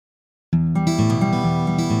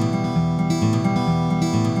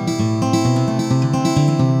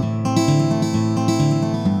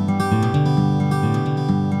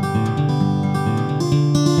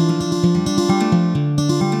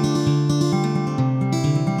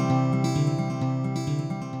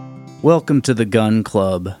Welcome to the Gun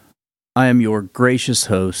Club. I am your gracious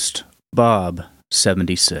host,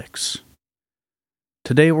 Bob76.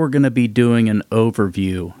 Today we're going to be doing an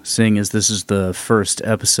overview, seeing as this is the first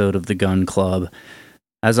episode of the Gun Club,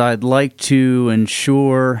 as I'd like to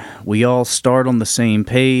ensure we all start on the same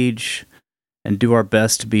page and do our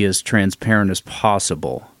best to be as transparent as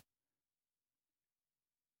possible.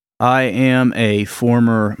 I am a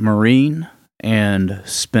former Marine and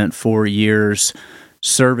spent 4 years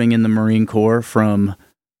serving in the Marine Corps from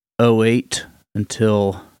 2008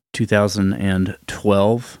 until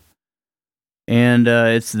 2012. And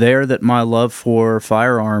it's there that my love for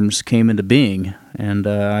firearms came into being. And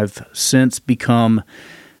I've since become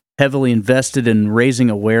heavily invested in raising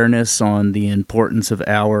awareness on the importance of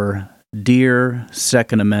our dear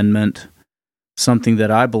Second Amendment, something that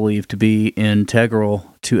I believe to be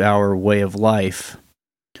integral to our way of life.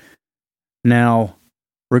 Now,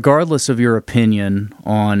 regardless of your opinion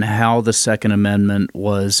on how the Second Amendment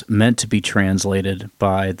was meant to be translated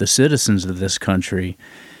by the citizens of this country,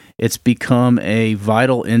 it's become a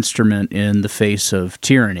vital instrument in the face of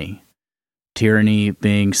tyranny. Tyranny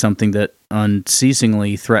being something that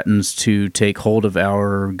unceasingly threatens to take hold of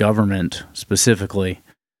our government specifically.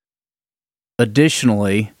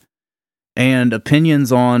 Additionally, and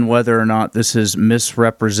opinions on whether or not this is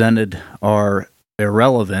misrepresented are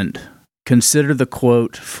irrelevant, consider the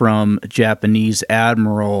quote from Japanese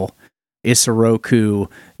Admiral Isoroku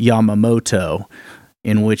Yamamoto,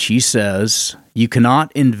 in which he says, "You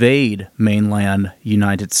cannot invade mainland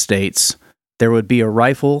United States. There would be a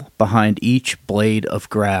rifle behind each blade of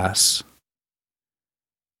grass."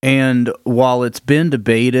 And while it's been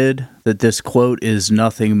debated that this quote is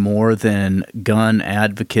nothing more than gun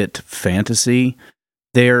advocate fantasy,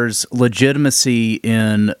 there's legitimacy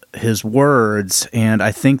in his words, and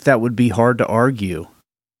I think that would be hard to argue.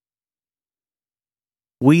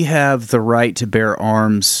 We have the right to bear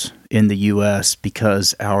arms in the U.S.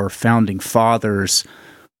 because our founding fathers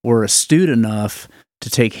were astute enough to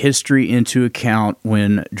take history into account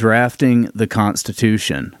when drafting the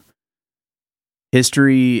Constitution.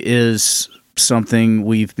 History is something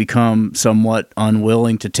we've become somewhat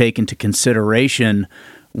unwilling to take into consideration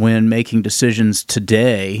when making decisions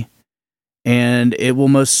today, and it will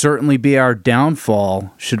most certainly be our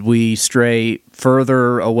downfall should we stray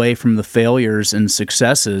further away from the failures and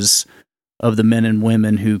successes of the men and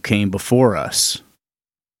women who came before us.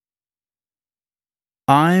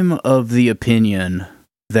 I'm of the opinion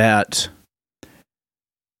that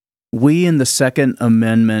we in the Second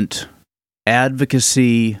Amendment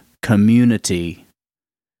advocacy community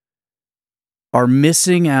are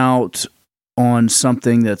missing out on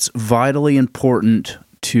something that's vitally important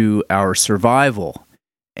to our survival.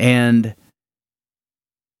 And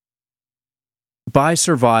by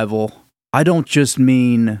survival, I don't just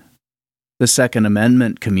mean the Second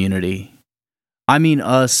Amendment community. I mean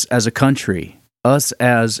us as a country, us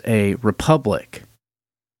as a republic.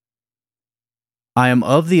 I am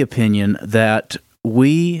of the opinion that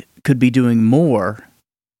we could be doing more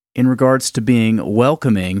in regards to being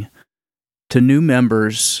welcoming to new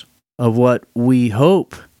members of what we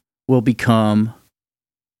hope will become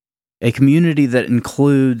a community that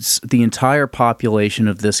includes the entire population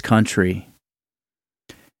of this country.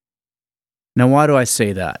 Now, why do I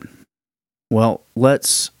say that? Well,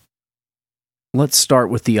 let's start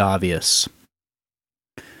with the obvious.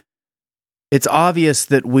 It's obvious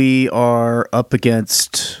that we are up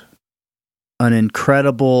against an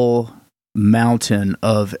incredible mountain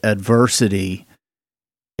of adversity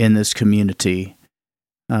in this community,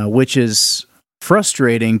 which is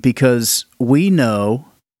frustrating because we know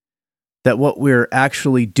that what we're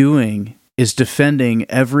actually doing is defending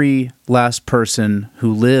every last person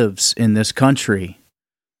who lives in this country.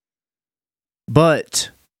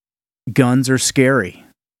 But guns are scary.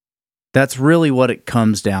 That's really what it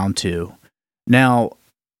comes down to. Now,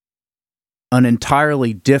 an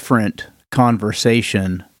entirely different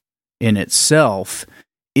conversation in itself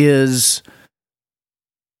is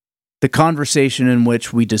the conversation in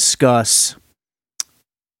which we discuss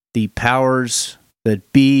the powers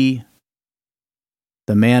that be,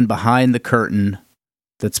 the man behind the curtain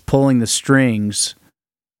that's pulling the strings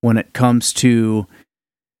when it comes to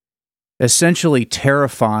essentially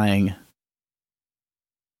terrifying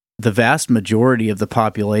the vast majority of the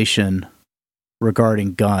population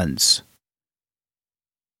regarding guns.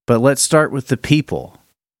 But let's start with the people,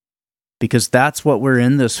 because that's what we're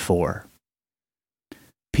in this for.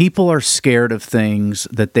 People are scared of things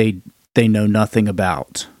that they know nothing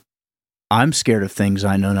about. I'm scared of things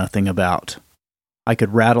I know nothing about. I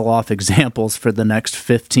could rattle off examples for the next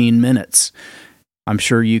 15 minutes. I'm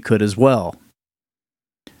sure you could as well.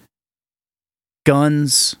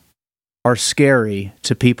 guns are scary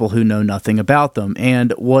to people who know nothing about them.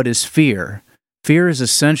 And what is fear? Fear is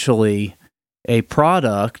essentially a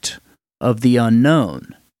product of the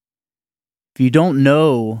unknown. If you don't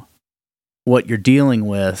know what you're dealing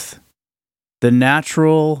with, the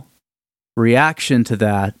natural reaction to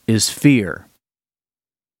that is fear.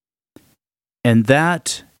 And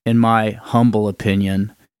that, in my humble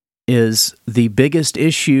opinion, is the biggest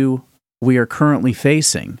issue we are currently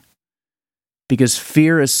facing. Because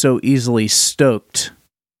fear is so easily stoked,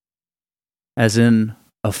 as in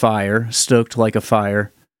a fire, stoked like a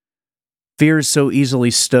fire. Fear is so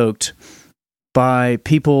easily stoked by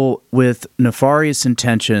people with nefarious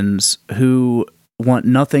intentions who want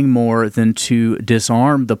nothing more than to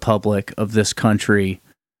disarm the public of this country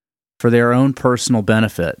for their own personal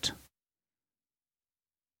benefit.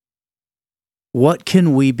 What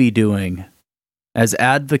can we be doing as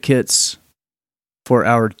advocates for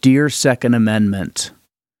our dear Second Amendment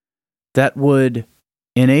that would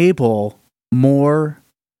enable more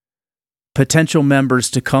potential members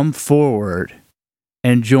to come forward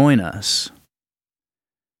and join us?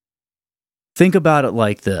 Think about it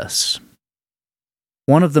like this.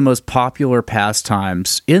 One of the most popular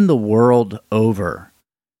pastimes in the world over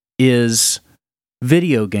is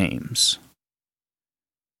video games.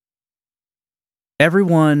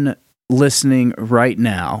 Everyone listening right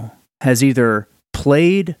now has either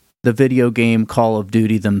played the video game Call of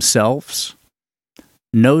Duty themselves,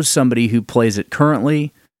 knows somebody who plays it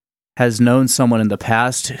currently, has known someone in the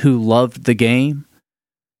past who loved the game,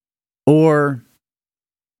 or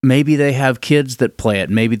maybe they have kids that play it.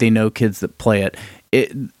 Maybe they know kids that play it.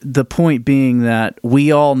 The point being that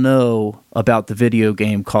we all know about the video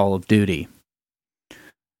game Call of Duty.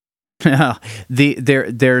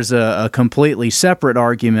 There's a completely separate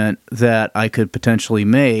argument that I could potentially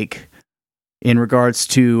make in regards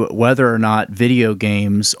to whether or not video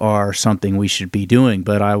games are something we should be doing,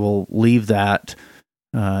 but I will leave that.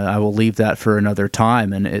 I will leave that for another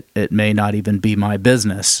time, and it may not even be my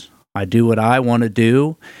business. I do what I want to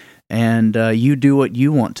do, and you do what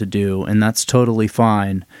you want to do, and that's totally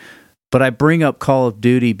fine. But I bring up Call of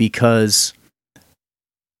Duty because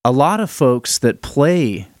a lot of folks that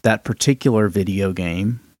play that particular video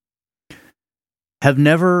game have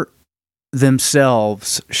never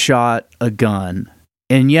themselves shot a gun,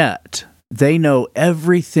 and yet they know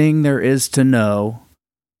everything there is to know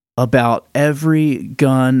about every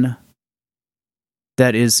gun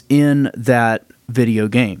that is in that video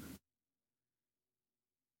game.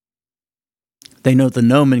 They know the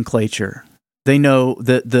nomenclature. They know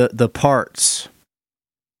the parts.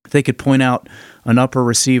 They could point out an upper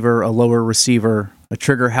receiver, a lower receiver, a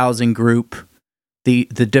trigger housing group, the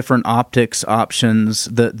different optics options,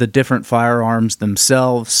 the different firearms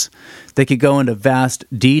themselves. They could go into vast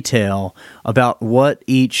detail about what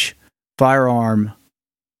each firearm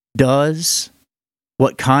does,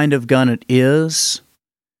 what kind of gun it is,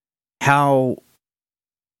 how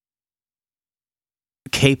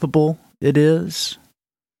capable it is.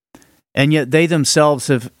 And yet they themselves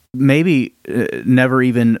have maybe never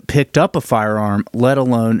even picked up a firearm, let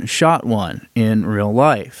alone shot one in real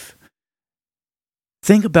life.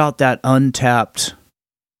 Think about that untapped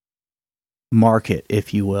market,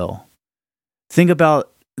 if you will. Think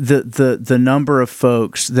about the number of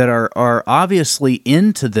folks that are obviously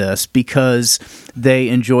into this because they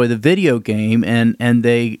enjoy the video game and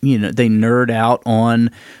they nerd out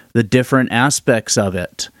on the different aspects of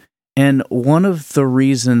it. And one of the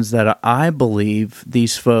reasons that I believe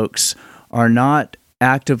these folks are not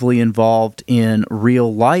actively involved in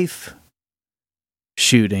real life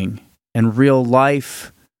shooting and real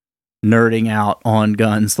life nerding out on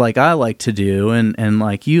guns like I like to do and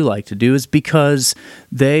like you like to do is because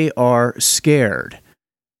they are scared.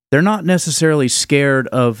 They're not necessarily scared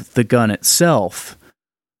of the gun itself.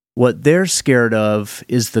 What they're scared of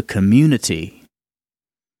is the community.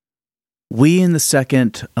 We in the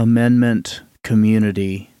Second Amendment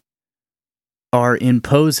community are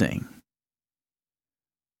imposing.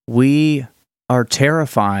 We are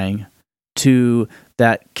terrifying to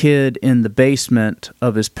that kid in the basement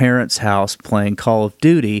of his parents' house playing Call of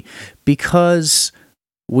Duty because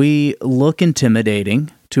we look intimidating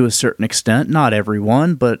to a certain extent. Not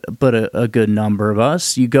everyone, but a good number of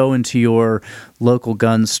us. You go into your local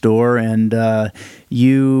gun store and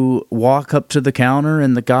you walk up to the counter,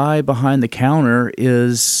 and the guy behind the counter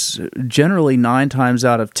is generally 9 times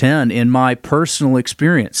out of 10, in my personal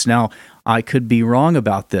experience. Now, I could be wrong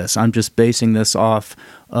about this. I'm just basing this off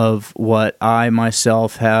of what I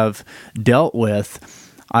myself have dealt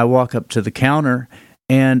with. I walk up to the counter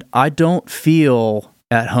and I don't feel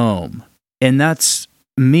at home. And that's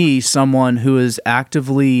me, someone who is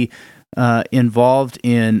actively involved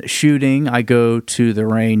in shooting. I go to the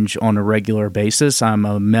range on a regular basis. I'm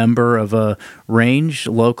a member of a range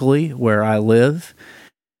locally where I live.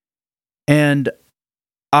 And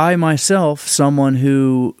I myself, someone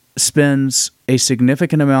who spends a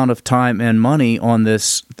significant amount of time and money on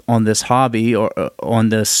this hobby or on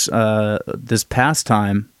this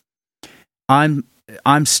pastime,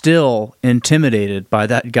 I'm still intimidated by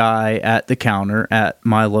that guy at the counter at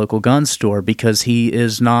my local gun store, because he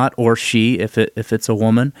is not, or she, if it's a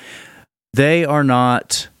woman, they are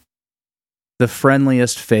not the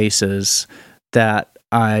friendliest faces that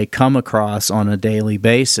I come across on a daily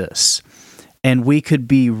basis. And we could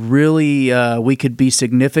be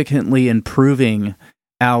significantly improving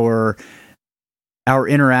our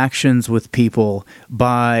interactions with people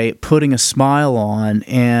by putting a smile on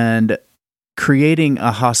and creating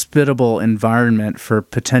a hospitable environment for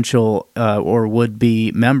potential or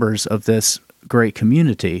would-be members of this great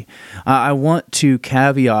community. I want to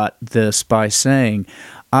caveat this by saying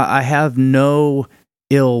I have no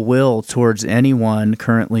ill will towards anyone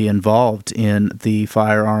currently involved in the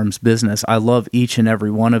firearms business. I love each and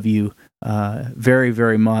every one of you very,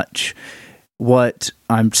 very much. What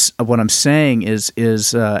I'm saying is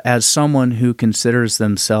as someone who considers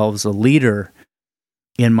themselves a leader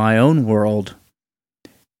in my own world,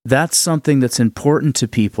 that's something that's important to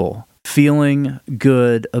people. Feeling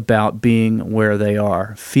good about being where they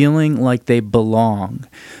are, feeling like they belong,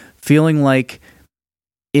 feeling like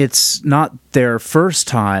it's not their first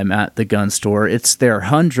time at the gun store, it's their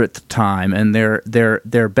 100th time, and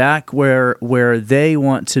they're back where they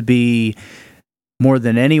want to be more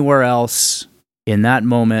than anywhere else in that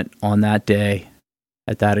moment, on that day,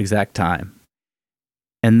 at that exact time.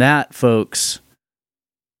 And that, folks,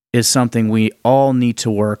 is something we all need to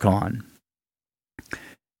work on.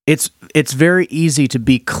 It's very easy to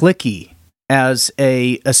be cliquey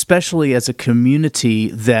especially as a community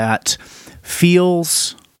that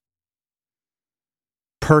feels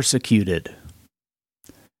persecuted,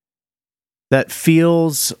 that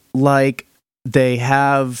feels like they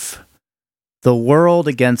have the world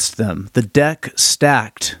against them, the deck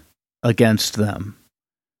stacked against them.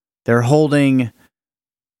 They're holding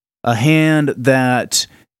a hand that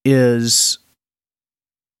is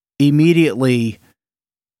immediately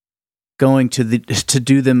going to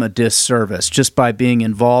do them a disservice just by being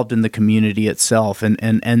involved in the community itself, and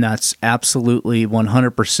that's absolutely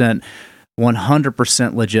 100%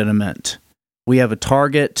 legitimate. We have a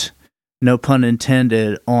target, no pun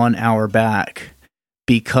intended, on our back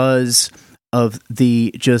because of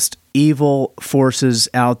the just evil forces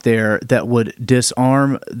out there that would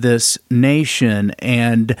disarm this nation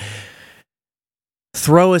and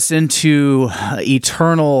throw us into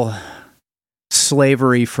eternal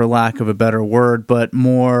slavery, for lack of a better word, but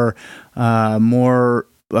more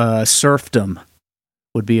serfdom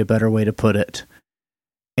would be a better way to put it.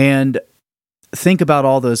 And think about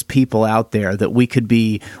all those people out there that we could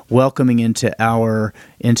be welcoming into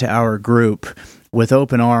our group with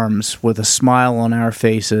open arms, with a smile on our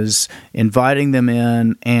faces, inviting them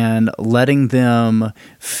in and letting them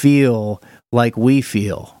feel like we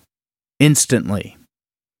feel instantly.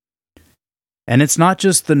 And it's not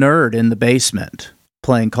just the nerd in the basement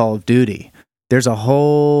playing Call of Duty. There's a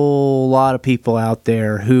whole lot of people out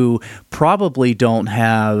there who probably don't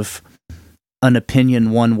have an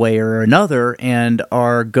opinion one way or another and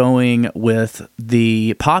are going with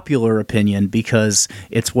the popular opinion because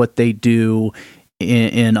it's what they do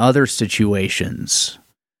in other situations.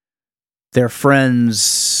 Their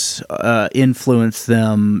friends influence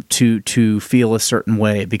them to feel a certain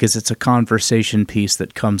way because it's a conversation piece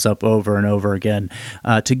that comes up over and over again.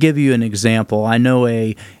 To give you an example, I know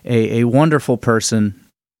a wonderful person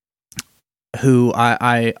who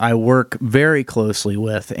I work very closely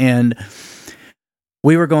with, and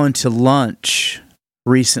we were going to lunch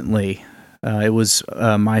recently. It was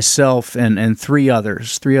myself and three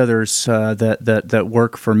others that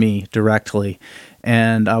work for me directly.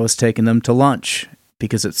 And I was taking them to lunch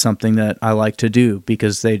because it's something that I like to do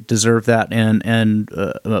because they deserve that and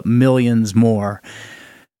millions more.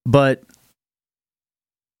 But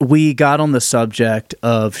we got on the subject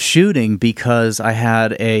of shooting because I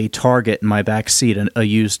had a target in my back seat, a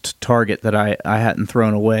used target that I hadn't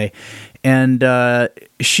thrown away. And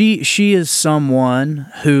she is someone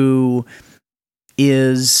who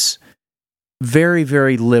is very,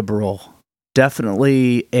 very liberal.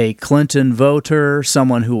 Definitely a Clinton voter,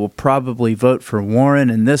 someone who will probably vote for Warren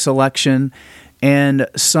in this election, and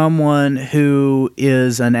someone who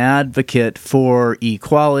is an advocate for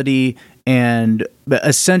equality and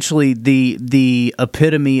essentially the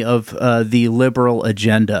epitome of the liberal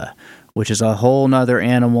agenda, which is a whole nother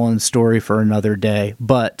animal and story for another day.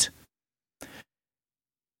 But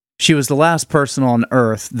she was the last person on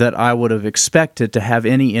Earth that I would have expected to have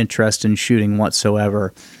any interest in shooting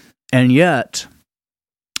whatsoever. And yet,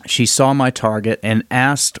 she saw my target and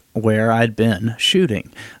asked where I'd been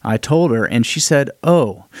shooting. I told her, and she said,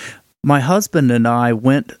 "Oh, my husband and I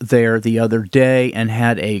went there the other day and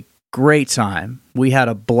had a great time. We had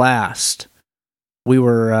a blast. We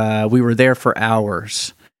were there for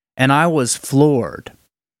hours." And I was floored.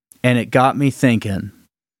 And it got me thinking,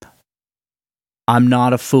 I'm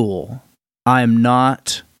not a fool. I am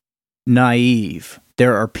not naive.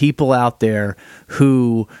 There are people out there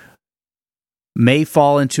who may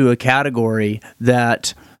fall into a category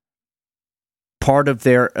that part of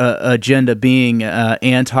their agenda being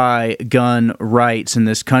anti-gun rights in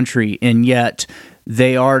this country, and yet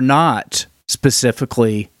they are not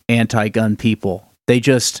specifically anti-gun people. They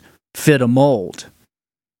just fit a mold.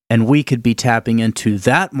 And we could be tapping into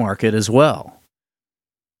that market as well.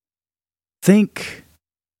 Think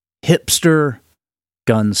hipster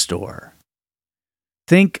gun store.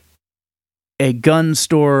 Think a gun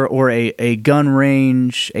store or a gun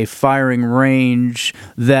range, a firing range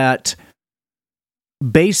that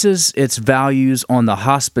bases its values on the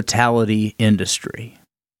hospitality industry.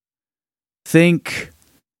 Think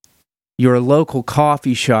your local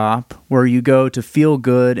coffee shop where you go to feel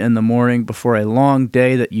good in the morning before a long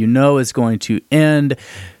day that you know is going to end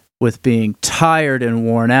with being tired and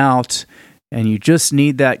worn out, and you just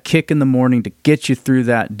need that kick in the morning to get you through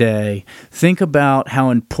that day. Think about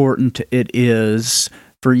how important it is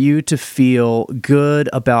for you to feel good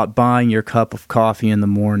about buying your cup of coffee in the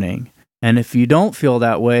morning. And if you don't feel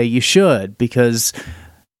that way, you should, because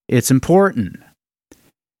it's important.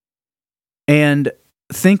 And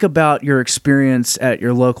think about your experience at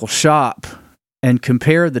your local shop and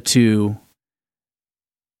compare the two,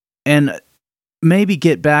 and maybe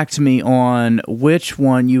get back to me on which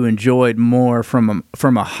one you enjoyed more from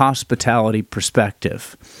a hospitality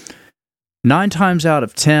perspective. 9 times out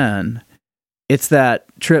of 10, it's that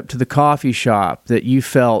trip to the coffee shop that you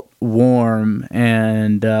felt warm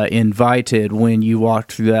and invited when you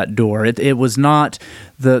walked through that door. It was not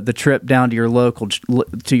the trip down to your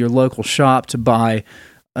local shop to buy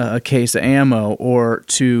a case of ammo, or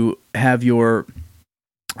to have your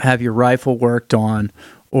rifle worked on,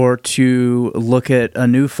 or to look at a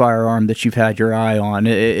new firearm that you've had your eye on.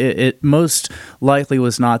 It most likely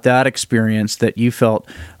was not that experience that you felt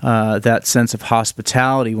that sense of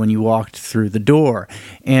hospitality when you walked through the door.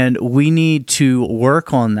 And we need to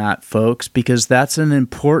work on that, folks, because that's an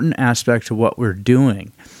important aspect of what we're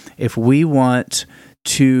doing. If we want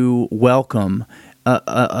to welcome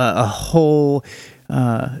a whole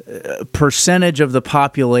percentage of the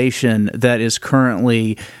population that is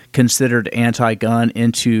currently considered anti-gun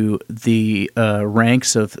into the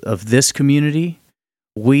ranks of this community,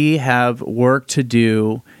 we have work to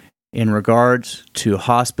do in regards to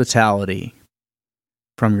hospitality.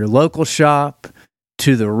 From your local shop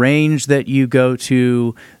to the range that you go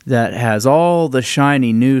to that has all the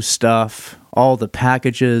shiny new stuff, all the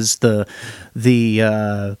packages, the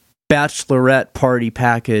bachelorette party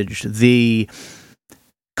package, the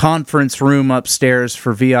conference room upstairs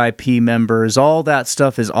for VIP members, all that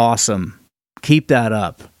stuff is awesome. Keep that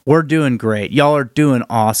up. We're doing great. Y'all are doing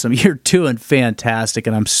awesome. You're doing fantastic,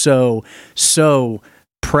 and I'm so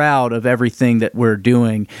proud of everything that we're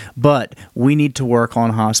doing. But we need to work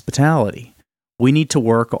on hospitality. We need to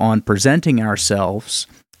work on presenting ourselves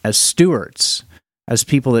as stewards, as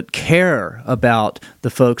people that care about the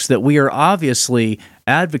folks that we are obviously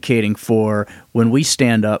advocating for when we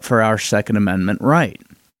stand up for our Second Amendment right.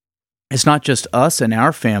 It's not just us and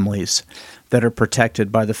our families that are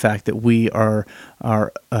protected by the fact that we are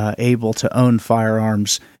able to own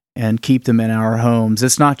firearms and keep them in our homes.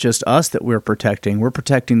 It's not just us that we're protecting. We're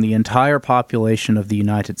protecting the entire population of the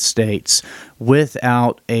United States,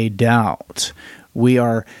 without a doubt. We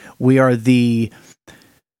are the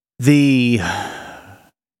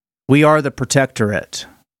protectorate.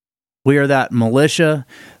 We are that militia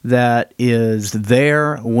that is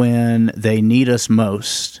there when they need us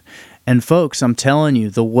most. And folks, I'm telling you,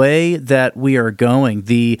 the way that we are going,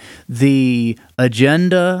 the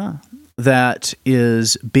agenda that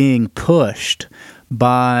is being pushed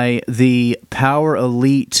by the power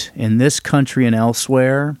elite in this country and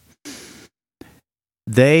elsewhere,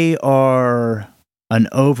 they are an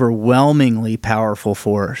overwhelmingly powerful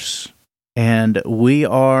force. And we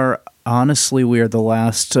are the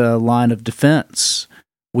last line of defense.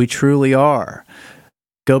 We truly are.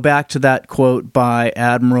 Go back to that quote by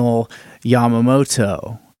Admiral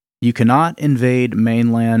Yamamoto, you cannot invade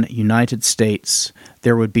mainland United States.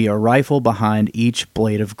 There would be a rifle behind each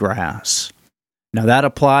blade of grass. Now that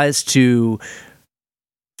applies to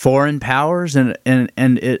foreign powers, and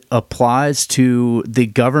it applies to the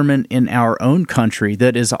government in our own country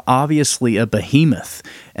that is obviously a behemoth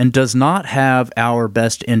and does not have our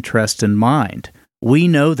best interest in mind. We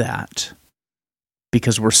know that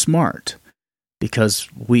because we're smart, because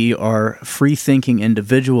we are free-thinking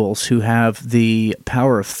individuals who have the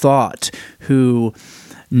power of thought, who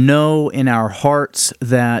know in our hearts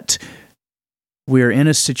that we're in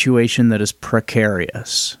a situation that is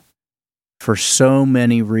precarious for so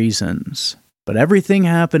many reasons. But everything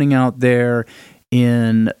happening out there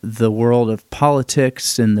in the world of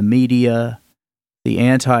politics, in the media, the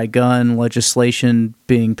anti-gun legislation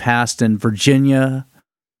being passed in Virginia,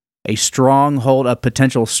 a stronghold, a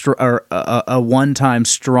potential a one-time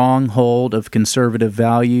stronghold of conservative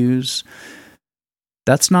values.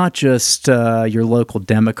 That's not just your local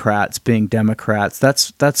Democrats being Democrats.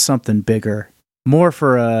 That's something bigger. More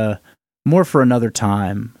for another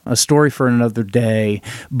time, a story for another day.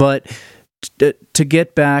 But to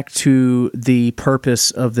get back to the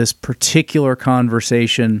purpose of this particular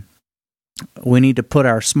conversation, we need to put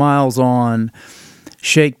our smiles on,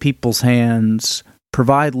 shake people's hands,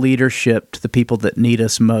 provide leadership to the people that need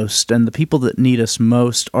us most. And the people that need us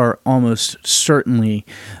most are almost certainly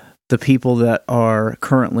the people that are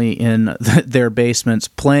currently in their basements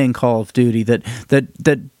playing Call of Duty,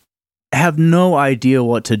 that have no idea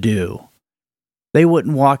what to do. They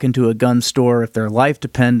wouldn't walk into a gun store if their life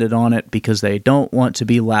depended on it because they don't want to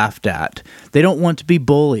be laughed at. They don't want to be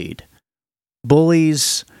bullied.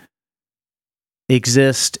 Bullies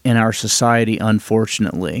exist in our society,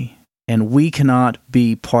 unfortunately, and we cannot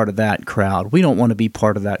be part of that crowd. We don't want to be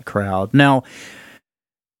part of that crowd. Now,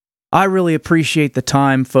 I really appreciate the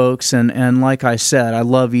time, folks, and like I said, I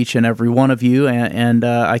love each and every one of you, and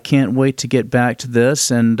I can't wait to get back to this,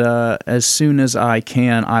 and as soon as I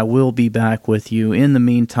can, I will be back with you. In the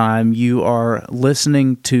meantime, you are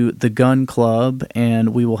listening to The Gun Club,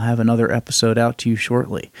 and we will have another episode out to you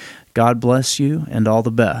shortly. God bless you, and all the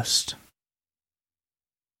best.